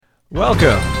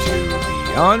Welcome to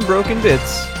Beyond Broken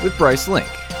Bits with Bryce Link,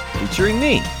 featuring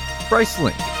me, Bryce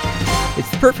Link.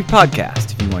 It's the perfect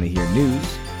podcast if you want to hear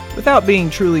news without being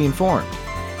truly informed.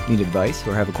 Need advice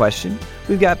or have a question?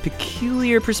 We've got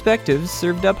peculiar perspectives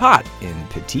served up hot in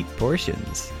petite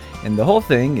portions. And the whole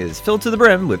thing is filled to the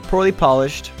brim with poorly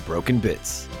polished, broken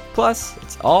bits. Plus,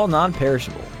 it's all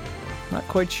non-perishable. Not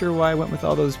quite sure why I went with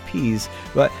all those P's,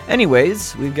 but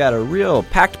anyways, we've got a real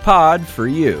packed pod for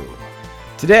you.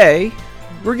 Today,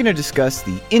 we're going to discuss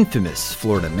the infamous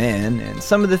Florida man and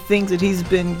some of the things that he's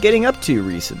been getting up to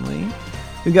recently.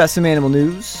 We've got some animal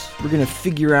news. We're going to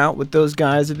figure out what those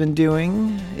guys have been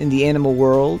doing in the animal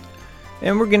world.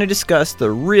 And we're going to discuss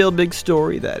the real big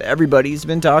story that everybody's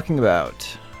been talking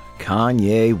about,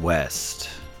 Kanye West.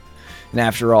 And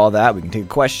after all that, we can take a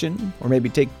question, or maybe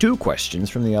take two questions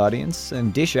from the audience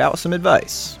and dish out some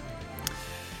advice.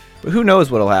 But who knows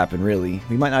what'll happen, really.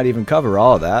 We might not even cover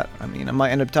all of that. I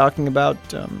might end up talking about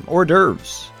hors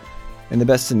d'oeuvres and the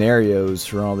best scenarios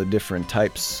for all the different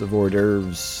types of hors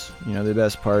d'oeuvres, the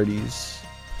best parties.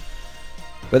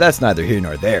 But that's neither here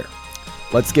nor there.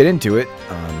 Let's get into it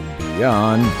on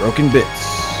Beyond Broken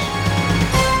Bits.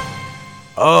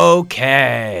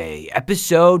 Okay,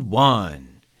 episode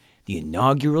 1, the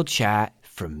inaugural chat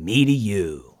from me to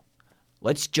you.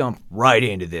 Let's jump right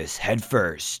into this head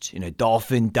first in a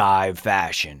dolphin dive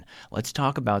fashion. Let's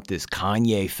talk about this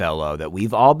Kanye fellow that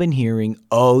we've all been hearing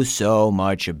oh so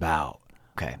much about.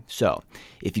 Okay, so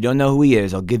if you don't know who he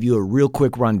is, I'll give you a real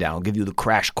quick rundown. I'll give you the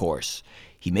crash course.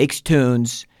 He makes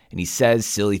tunes and he says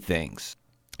silly things.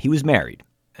 He was married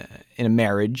in a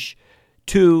marriage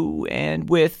to and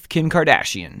with Kim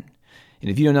Kardashian. And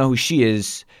if you don't know who she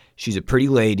is, she's a pretty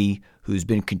lady who's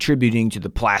been contributing to the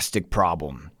plastic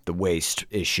problem. The waste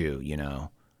issue,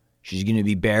 She's going to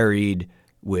be buried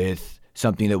with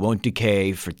something that won't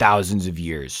decay for thousands of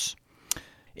years.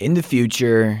 In the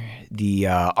future, the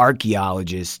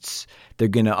archaeologists, they're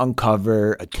going to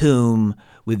uncover a tomb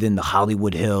within the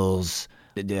Hollywood Hills,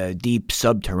 the deep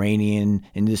subterranean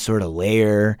in this sort of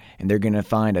layer, and they're going to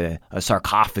find a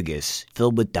sarcophagus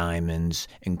filled with diamonds,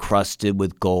 encrusted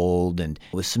with gold, and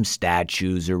with some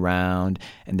statues around,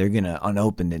 and they're going to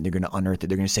unopen it, they're going to unearth it,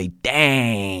 they're going to say,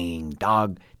 dang,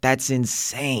 dog, that's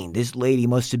insane. This lady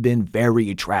must have been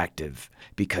very attractive,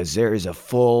 because there is a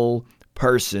full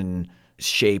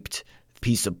person-shaped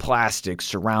piece of plastic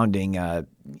surrounding an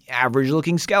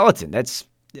average-looking skeleton.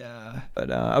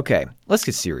 Okay, let's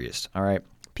get serious, all right?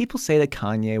 People say that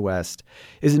Kanye West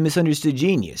is a misunderstood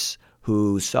genius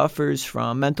who suffers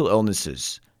from mental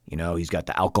illnesses. He's got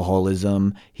the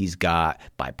alcoholism, he's got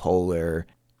bipolar,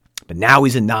 but now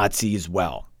he's a Nazi as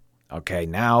well, okay?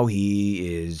 Now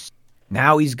he's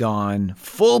gone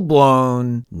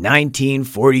full-blown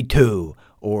 1942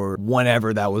 or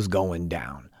whenever that was going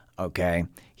down, okay?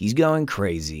 He's going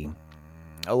crazy.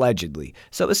 Allegedly.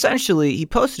 So essentially, he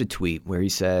posted a tweet where he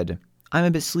said, I'm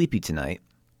a bit sleepy tonight,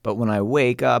 but when I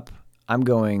wake up, I'm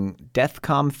going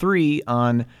DEFCON 3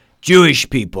 on Jewish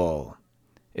people.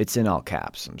 It's in all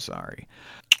caps, I'm sorry.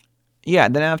 Yeah,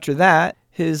 then after that,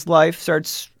 his life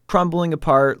starts crumbling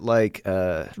apart like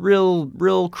a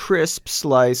real crisp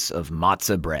slice of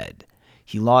matzah bread.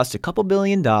 He lost a couple $2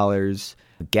 billion.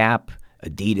 Gap,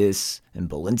 Adidas, and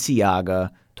Balenciaga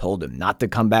told him not to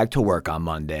come back to work on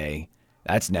Monday.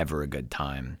 That's never a good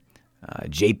time.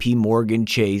 JP Morgan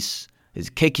Chase is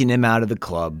kicking him out of the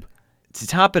club. To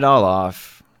top it all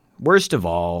off, worst of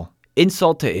all,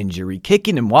 insult to injury,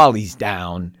 kicking him while he's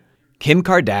down. Kim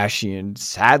Kardashian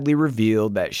sadly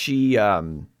revealed that she,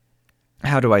 how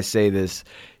do I say this?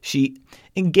 She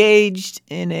engaged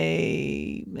in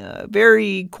a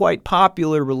very quite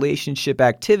popular relationship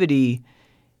activity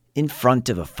in front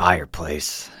of a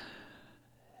fireplace.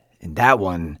 And that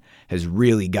one has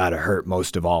really got to hurt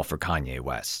most of all for Kanye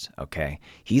West, okay?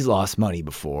 He's lost money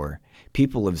before.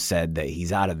 People have said that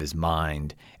he's out of his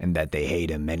mind and that they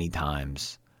hate him many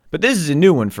times. But this is a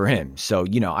new one for him. So,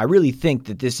 I really think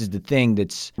that this is the thing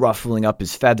that's ruffling up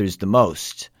his feathers the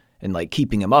most and,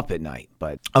 keeping him up at night.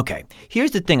 But, okay,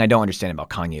 here's the thing I don't understand about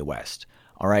Kanye West,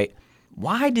 all right?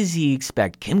 Why does he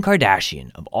expect Kim Kardashian,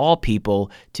 of all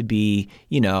people, to be,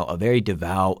 a very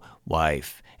devout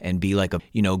wife and be like a,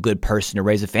 good person to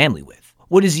raise a family with?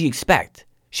 What does he expect?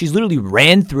 She's literally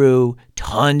ran through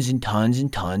tons and tons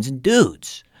and tons of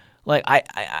dudes.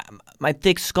 My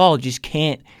thick skull just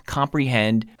can't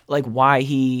comprehend, why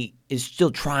he is still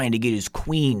trying to get his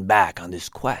queen back on this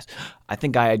quest. I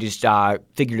think I just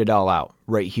figured it all out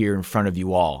right here in front of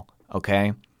you all,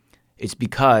 okay? It's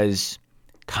because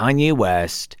Kanye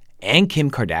West and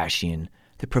Kim Kardashian,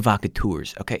 the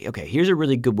provocateurs. Okay, here's a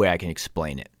really good way I can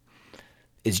explain it.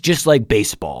 It's just like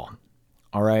baseball,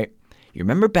 all right? You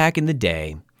remember back in the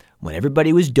day when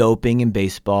everybody was doping in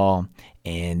baseball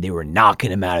and they were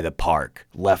knocking him out of the park,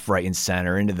 left, right, and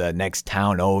center, into the next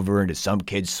town over, into some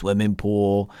kid's swimming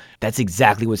pool. That's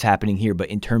exactly what's happening here, but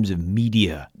in terms of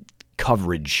media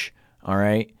coverage, all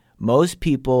right? Most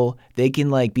people, they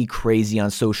can be crazy on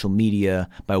social media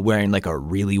by wearing a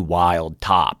really wild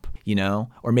top,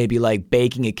 or maybe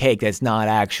baking a cake that's not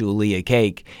actually a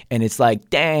cake. And it's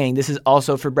dang, this is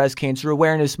also for Breast Cancer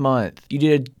Awareness Month. You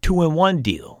did a 2-in-1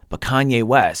 deal. But Kanye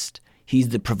West, he's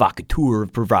the provocateur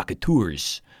of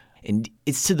provocateurs. And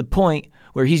it's to the point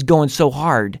where he's going so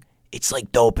hard, it's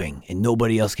like doping and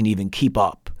nobody else can even keep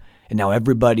up. And now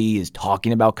everybody is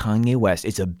talking about Kanye West.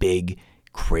 It's a big,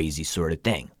 crazy sort of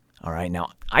thing. All right, now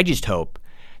I just hope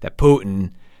that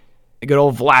Putin, good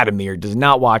old Vladimir, does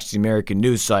not watch the American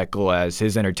news cycle as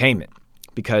his entertainment.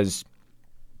 Because,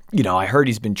 I heard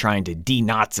he's been trying to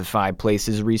denazify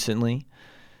places recently,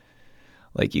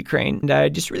 like Ukraine. And I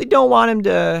just really don't want him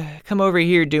to come over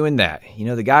here doing that.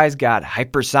 The guy's got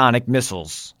hypersonic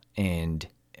missiles, and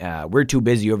we're too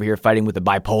busy over here fighting with a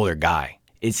bipolar guy.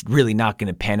 It's really not going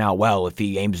to pan out well if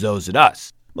he aims those at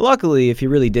us. But luckily, if he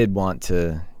really did want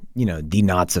to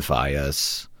denazify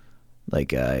us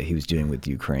like he was doing with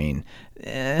Ukraine,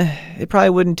 it probably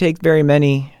wouldn't take very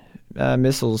many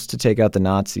missiles to take out the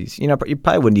Nazis. You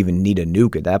probably wouldn't even need a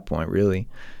nuke at that point, really.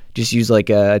 Just use a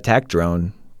attack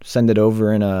drone, send it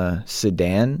over in a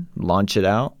sedan, launch it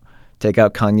out, take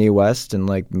out Kanye West and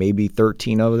maybe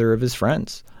 13 other of his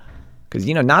friends. Because,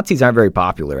 Nazis aren't very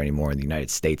popular anymore in the United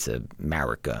States of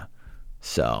America.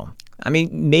 So,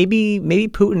 maybe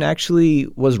Putin actually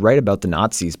was right about the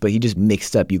Nazis, but he just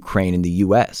mixed up Ukraine and the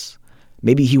U.S.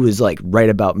 Maybe he was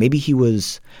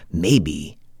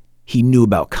maybe he knew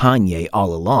about Kanye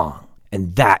all along,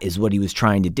 and that is what he was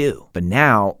trying to do. But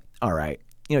now, all right,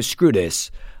 screw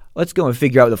this. Let's go and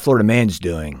figure out what the Florida man's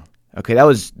doing. Okay, that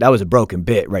was a broken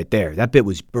bit right there. That bit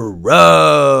was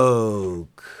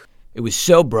broke. It was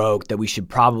so broke that we should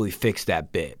probably fix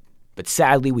that bit. But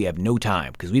sadly, we have no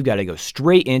time because we've got to go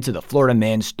straight into the Florida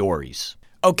man stories.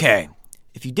 Okay,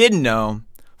 if you didn't know,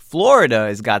 Florida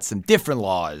has got some different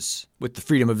laws with the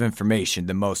freedom of information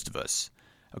than most of us.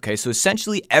 Okay, so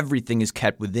essentially everything is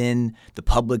kept within the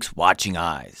public's watching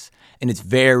eyes. And it's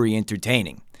very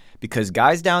entertaining because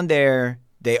guys down there,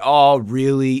 they all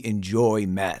really enjoy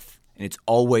meth. And it's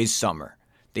always summer.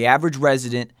 The average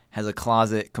resident has a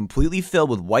closet completely filled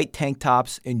with white tank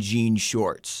tops and jean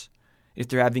shorts. If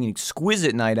they're having an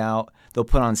exquisite night out, they'll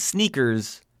put on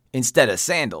sneakers instead of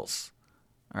sandals.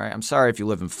 All right, I'm sorry if you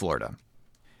live in Florida.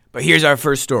 But here's our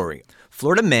first story.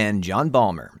 Florida man John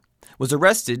Balmer was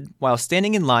arrested while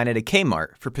standing in line at a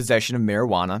Kmart for possession of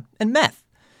marijuana and meth.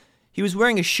 He was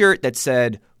wearing a shirt that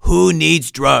said, "Who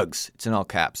needs drugs?" It's in all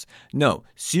caps. No,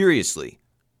 seriously,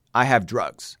 I have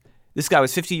drugs. This guy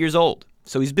was 50 years old,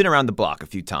 so he's been around the block a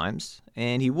few times,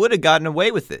 and he would have gotten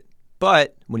away with it.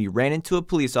 But when he ran into a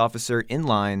police officer in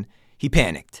line, he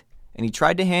panicked, and he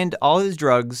tried to hand all his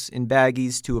drugs in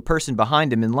baggies to a person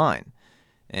behind him in line,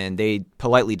 and they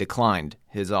politely declined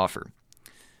his offer.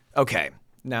 Okay,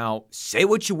 now say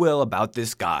what you will about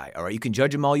this guy, all right? You can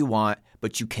judge him all you want,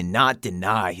 but you cannot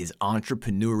deny his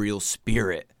entrepreneurial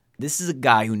spirit. This is a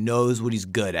guy who knows what he's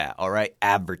good at, all right?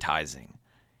 Advertising.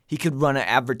 He could run an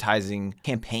advertising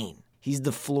campaign. He's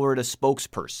the Florida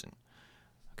spokesperson.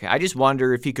 Okay, I just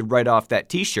wonder if he could write off that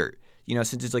t-shirt,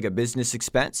 since it's a business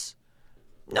expense.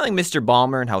 Knowing Mr.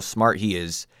 Balmer and how smart he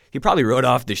is, he probably wrote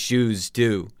off the shoes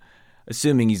too.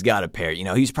 Assuming he's got a pair,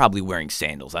 he's probably wearing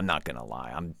sandals. I'm not going to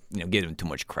lie. I'm, giving him too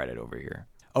much credit over here.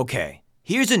 Okay,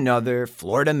 here's another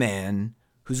Florida man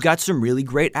who's got some really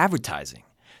great advertising.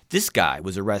 This guy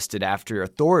was arrested after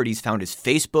authorities found his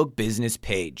Facebook business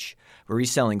page where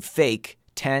he's selling fake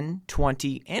 $10,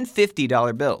 $20, and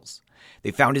 $50 bills.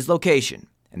 They found his location,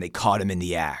 and they caught him in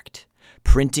the act,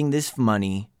 printing this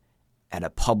money at a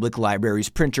public library's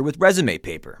printer with resume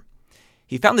paper.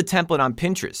 He found the template on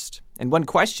Pinterest, and when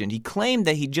questioned, he claimed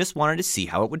that he just wanted to see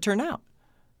how it would turn out.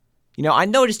 I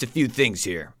noticed a few things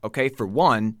here, okay? For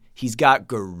one, he's got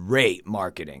great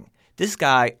marketing. This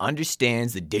guy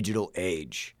understands the digital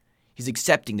age. He's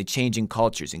accepting the changing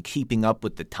cultures and keeping up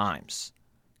with the times.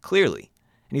 Clearly.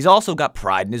 And he's also got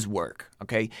pride in his work,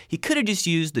 okay? He could have just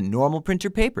used the normal printer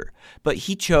paper, but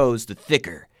he chose the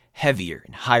thicker, heavier,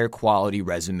 and higher quality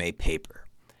resume paper,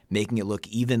 making it look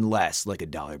even less like a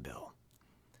dollar bill.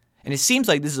 And it seems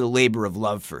like this is a labor of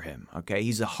love for him, okay?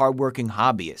 He's a hardworking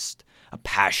hobbyist, a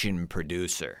passion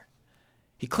producer.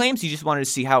 He claims he just wanted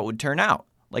to see how it would turn out,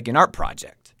 like an art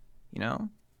project,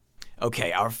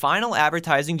 Okay, our final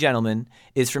advertising gentleman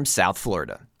is from South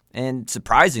Florida, and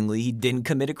surprisingly, he didn't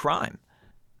commit a crime.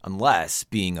 unless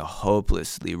being a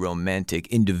hopelessly romantic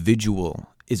individual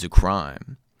is a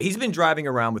crime. He's been driving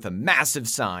around with a massive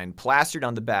sign plastered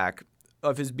on the back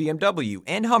of his BMW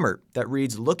and Hummer that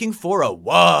reads, "Looking for a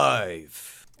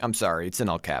wife." I'm sorry, it's in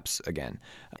all caps again.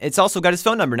 It's also got his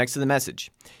phone number next to the message.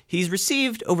 He's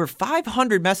received over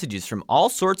 500 messages from all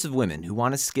sorts of women who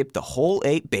want to skip the whole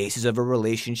 8 bases of a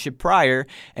relationship prior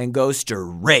and go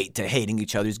straight to hating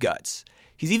each other's guts.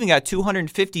 He's even got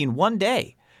 250 in one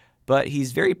day, but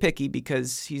he's very picky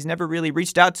because he's never really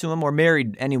reached out to him or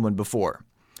married anyone before.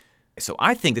 So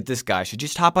I think that this guy should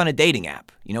just hop on a dating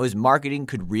app. His marketing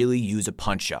could really use a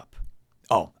punch-up.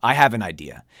 Oh, I have an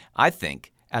idea. I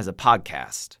think, as a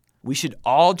podcast, we should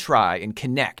all try and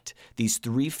connect these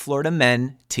 3 Florida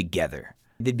men together.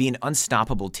 They'd be an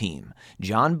unstoppable team.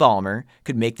 John Balmer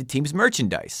could make the team's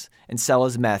merchandise and sell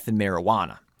his meth and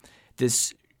marijuana.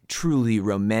 This truly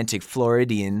romantic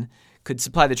Floridian could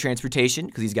supply the transportation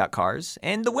because he's got cars,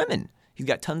 and the women. He's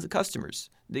got tons of customers.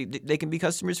 They can be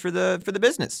customers for the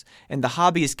business. And the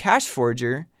hobbyist cash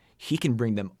forger, he can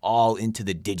bring them all into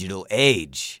the digital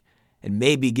age and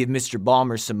maybe give Mr.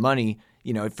 Balmer some money,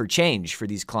 for change for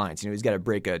these clients. He's got to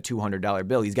break a $200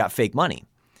 bill. He's got fake money.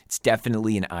 It's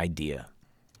definitely an idea.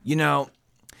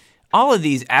 All of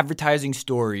these advertising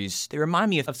stories, they remind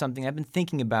me of something I've been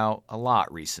thinking about a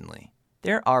lot recently.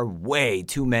 There are way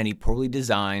too many poorly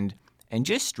designed and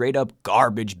just straight up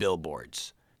garbage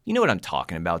billboards. You know what I'm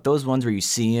talking about, those ones where you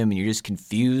see them and you're just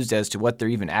confused as to what they're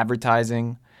even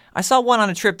advertising. I saw one on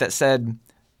a trip that said,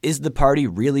 "Is the party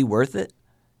really worth it?"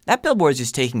 That billboard is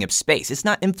just taking up space. It's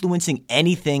not influencing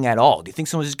anything at all. Do you think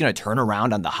someone's just going to turn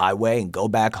around on the highway and go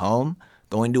back home,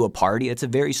 going to a party? It's a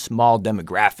very small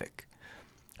demographic.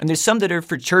 And there's some that are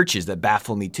for churches that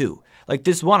baffle me too. Like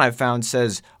this one I found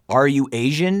says, "Are you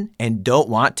Asian and don't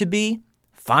want to be?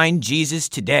 Find Jesus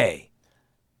today."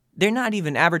 They're not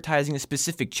even advertising a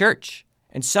specific church.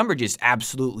 And some are just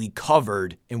absolutely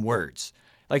covered in words.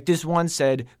 Like this one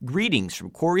said, "Greetings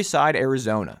from Quarryside,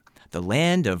 Arizona, the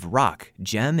land of rock,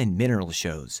 gem, and mineral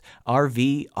shows,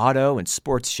 RV, auto, and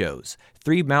sports shows,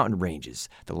 3 mountain ranges,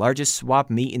 the largest swap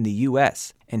meet in the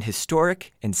U.S., and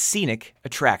historic and scenic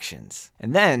attractions."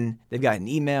 And then they've got an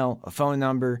email, a phone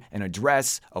number, an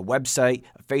address, a website,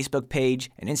 a Facebook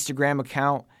page, an Instagram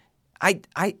account.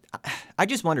 I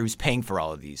just wonder who's paying for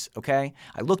all of these, okay?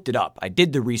 I looked it up. I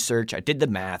did the research. I did the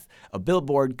math. A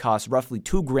billboard costs roughly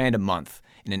 $2,000 a month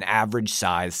in an average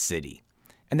size city.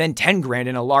 And then $10,000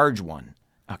 in a large one.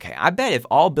 Okay, I bet if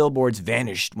all billboards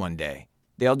vanished one day,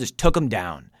 they all just took them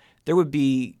down, there would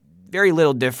be very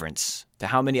little difference to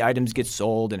how many items get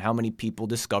sold and how many people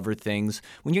discover things.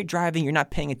 When you're driving, you're not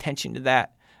paying attention to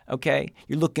that, okay?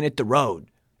 You're looking at the road.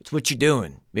 It's what you're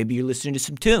doing. Maybe you're listening to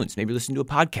some tunes. Maybe you're listening to a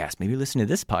podcast. Maybe you're listening to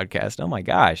this podcast. Oh my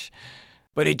gosh.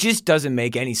 But it just doesn't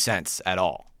make any sense at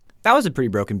all. That was a pretty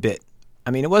broken bit.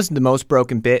 It wasn't the most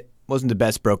broken bit. Wasn't the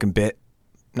best broken bit.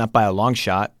 Not by a long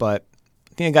shot, but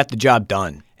I think I got the job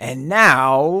done. And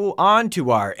now, on to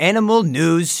our animal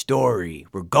news story.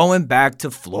 We're going back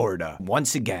to Florida.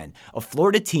 Once again, a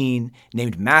Florida teen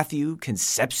named Matthew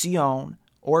Concepcion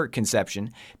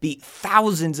beat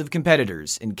thousands of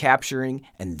competitors in capturing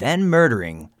and then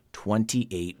murdering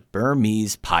 28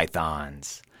 Burmese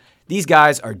pythons. These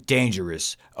guys are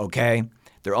dangerous, okay?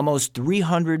 They're almost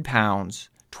 300 pounds,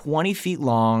 20 feet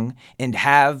long, and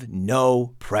have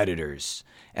no predators.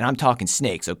 And I'm talking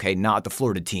snakes, okay, not the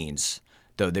Florida teens,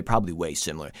 though they're probably way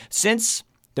similar. Since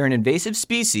they're an invasive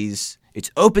species,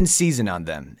 it's open season on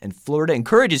them, and Florida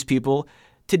encourages people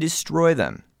to destroy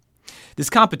them. This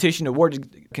competition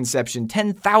awarded Concepcion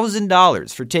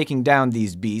 $10,000 for taking down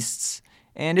these beasts,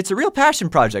 and it's a real passion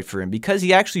project for him because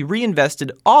he actually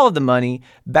reinvested all of the money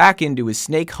back into his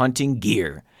snake hunting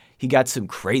gear. He got some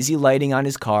crazy lighting on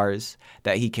his cars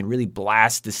that he can really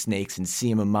blast the snakes and see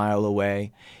them a mile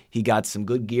away. He got some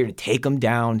good gear to take them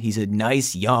down. He's a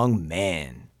nice young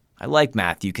man. I like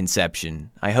Matthew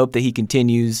Concepcion. I hope that he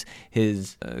continues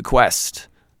his quest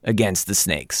against the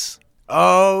snakes.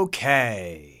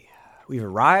 Okay, we've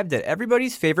arrived at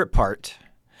everybody's favorite part.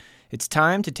 It's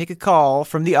time to take a call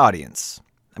from the audience.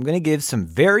 I'm going to give some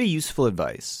very useful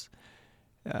advice.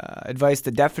 Advice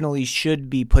that definitely should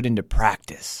be put into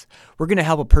practice. We're going to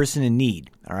help a person in need,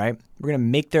 all right? We're going to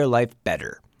make their life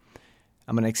better.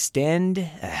 I'm going to extend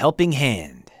a helping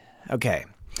hand. Okay,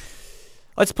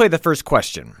 let's play the first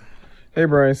question. Hey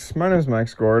Bryce, my name is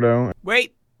Max Gordo.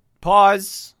 Wait,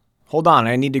 pause. Hold on,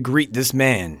 I need to greet this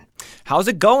man. How's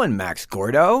it going, Max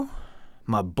Gordo?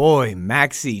 My boy,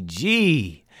 Maxie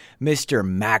G, Mr.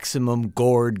 Maximum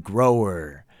Gourd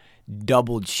Grower,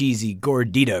 Double Cheesy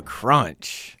Gordita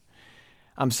Crunch.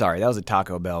 I'm sorry, that was a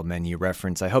Taco Bell menu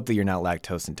reference. I hope that you're not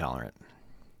lactose intolerant.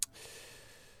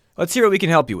 Let's hear what we can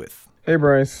help you with. Hey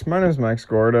Bryce, my name is Max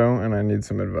Gordo and I need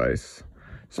some advice.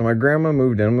 So my grandma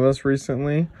moved in with us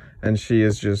recently and she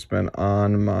has just been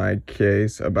on my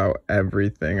case about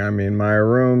everything. I mean, my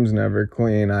room's never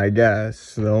clean, I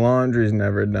guess. The laundry's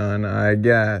never done, I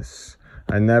guess.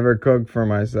 I never cook for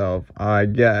myself, I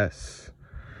guess.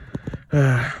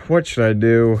 What should I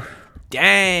do?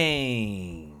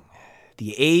 Dang.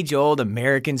 The age-old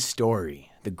American story,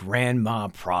 the grandma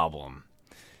problem.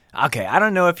 Okay, I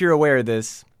don't know if you're aware of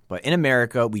this, but in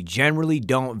America, we generally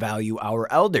don't value our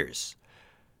elders.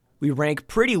 We rank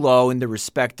pretty low in the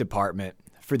respect department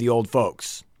for the old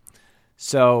folks.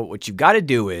 So what you've got to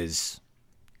do is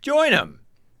join them.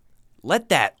 Let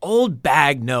that old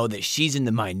bag know that she's in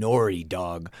the minority,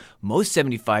 dog. Most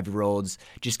 75-year-olds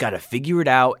just got to figure it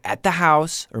out at the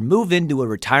house or move into a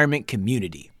retirement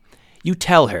community. You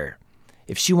tell her,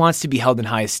 if she wants to be held in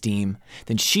high esteem,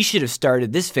 then she should have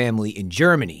started this family in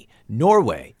Germany,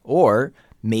 Norway, or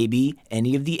maybe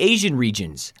any of the Asian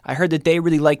regions. I heard that they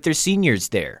really like their seniors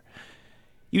there.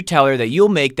 You tell her that you'll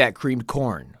make that creamed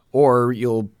corn, or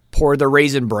you'll pour the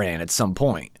raisin bran at some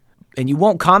point, and you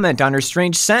won't comment on her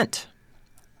strange scent.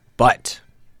 But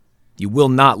you will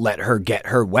not let her get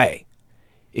her way.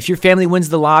 If your family wins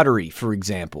the lottery, for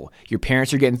example, your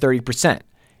parents are getting 30%,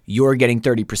 you're getting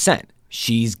 30%,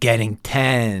 she's getting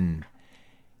 10%.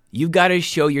 You've got to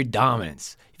show your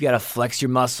dominance. You've got to flex your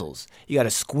muscles. You got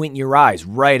to squint your eyes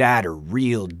right at her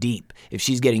real deep if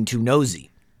she's getting too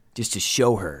nosy, just to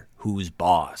show her who's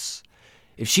boss.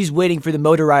 If she's waiting for the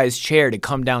motorized chair to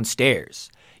come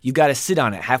downstairs, you've got to sit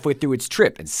on it halfway through its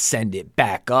trip and send it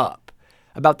back up.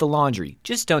 About the laundry,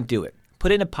 just don't do it.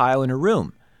 Put it in a pile in her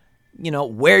room.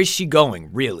 Where's she going,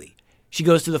 really? She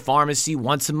goes to the pharmacy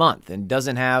once a month and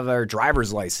doesn't have her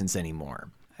driver's license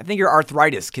anymore. I think your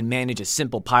arthritis can manage a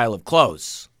simple pile of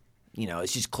clothes.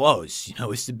 It's just clothes.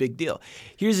 It's a big deal.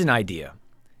 Here's an idea.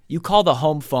 You call the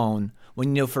home phone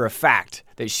when you know for a fact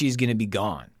that she's going to be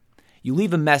gone. You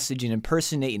leave a message and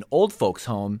impersonate an old folks'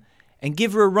 home and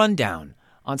give her a rundown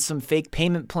on some fake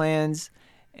payment plans,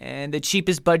 and the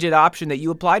cheapest budget option that you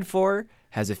applied for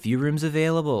has a few rooms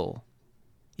available.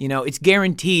 It's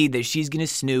guaranteed that she's going to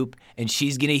snoop and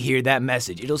she's going to hear that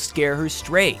message. It'll scare her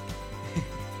straight.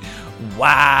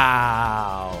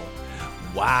 Wow.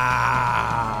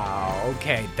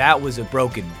 Okay, that was a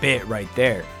broken bit right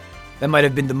there. That might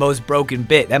have been the most broken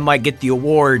bit. That might get the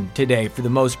award today for the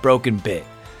most broken bit.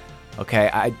 Okay,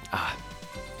 I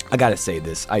gotta say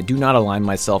this. I do not align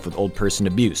myself with old person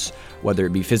abuse, whether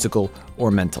it be physical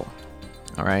or mental.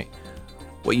 All right?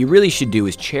 What you really should do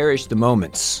is cherish the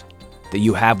moments that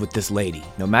you have with this lady,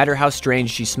 no matter how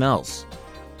strange she smells.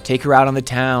 Take her out on the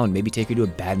town, maybe take her to a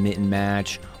badminton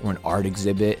match or an art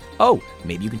exhibit. Oh,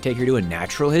 maybe you can take her to a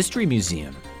natural history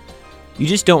museum. You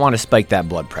just don't want to spike that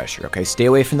blood pressure, okay? Stay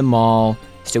away from the mall,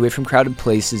 stay away from crowded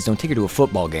places, don't take her to a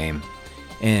football game.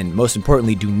 And most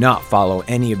importantly, do not follow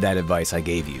any of that advice I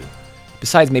gave you.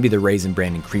 Besides maybe the raisin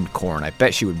bran and creamed corn, I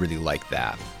bet she would really like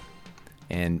that.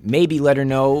 And maybe let her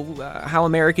know how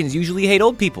Americans usually hate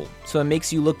old people, so it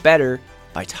makes you look better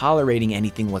by tolerating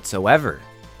anything whatsoever.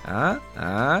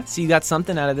 So you got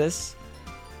something out of this?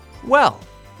 Well,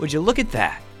 would you look at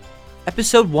that?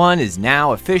 Episode 1 is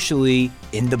now officially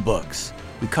in the books.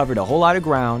 We covered a whole lot of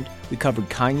ground. We covered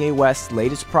Kanye West's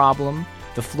latest problem,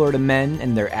 the Florida men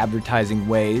and their advertising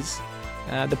ways,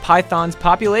 the Python's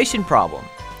population problem,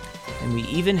 and we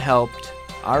even helped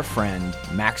our friend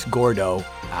Max Gordo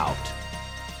out.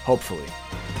 Hopefully.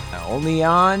 Only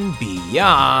on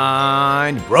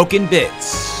Beyond Broken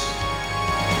Bits.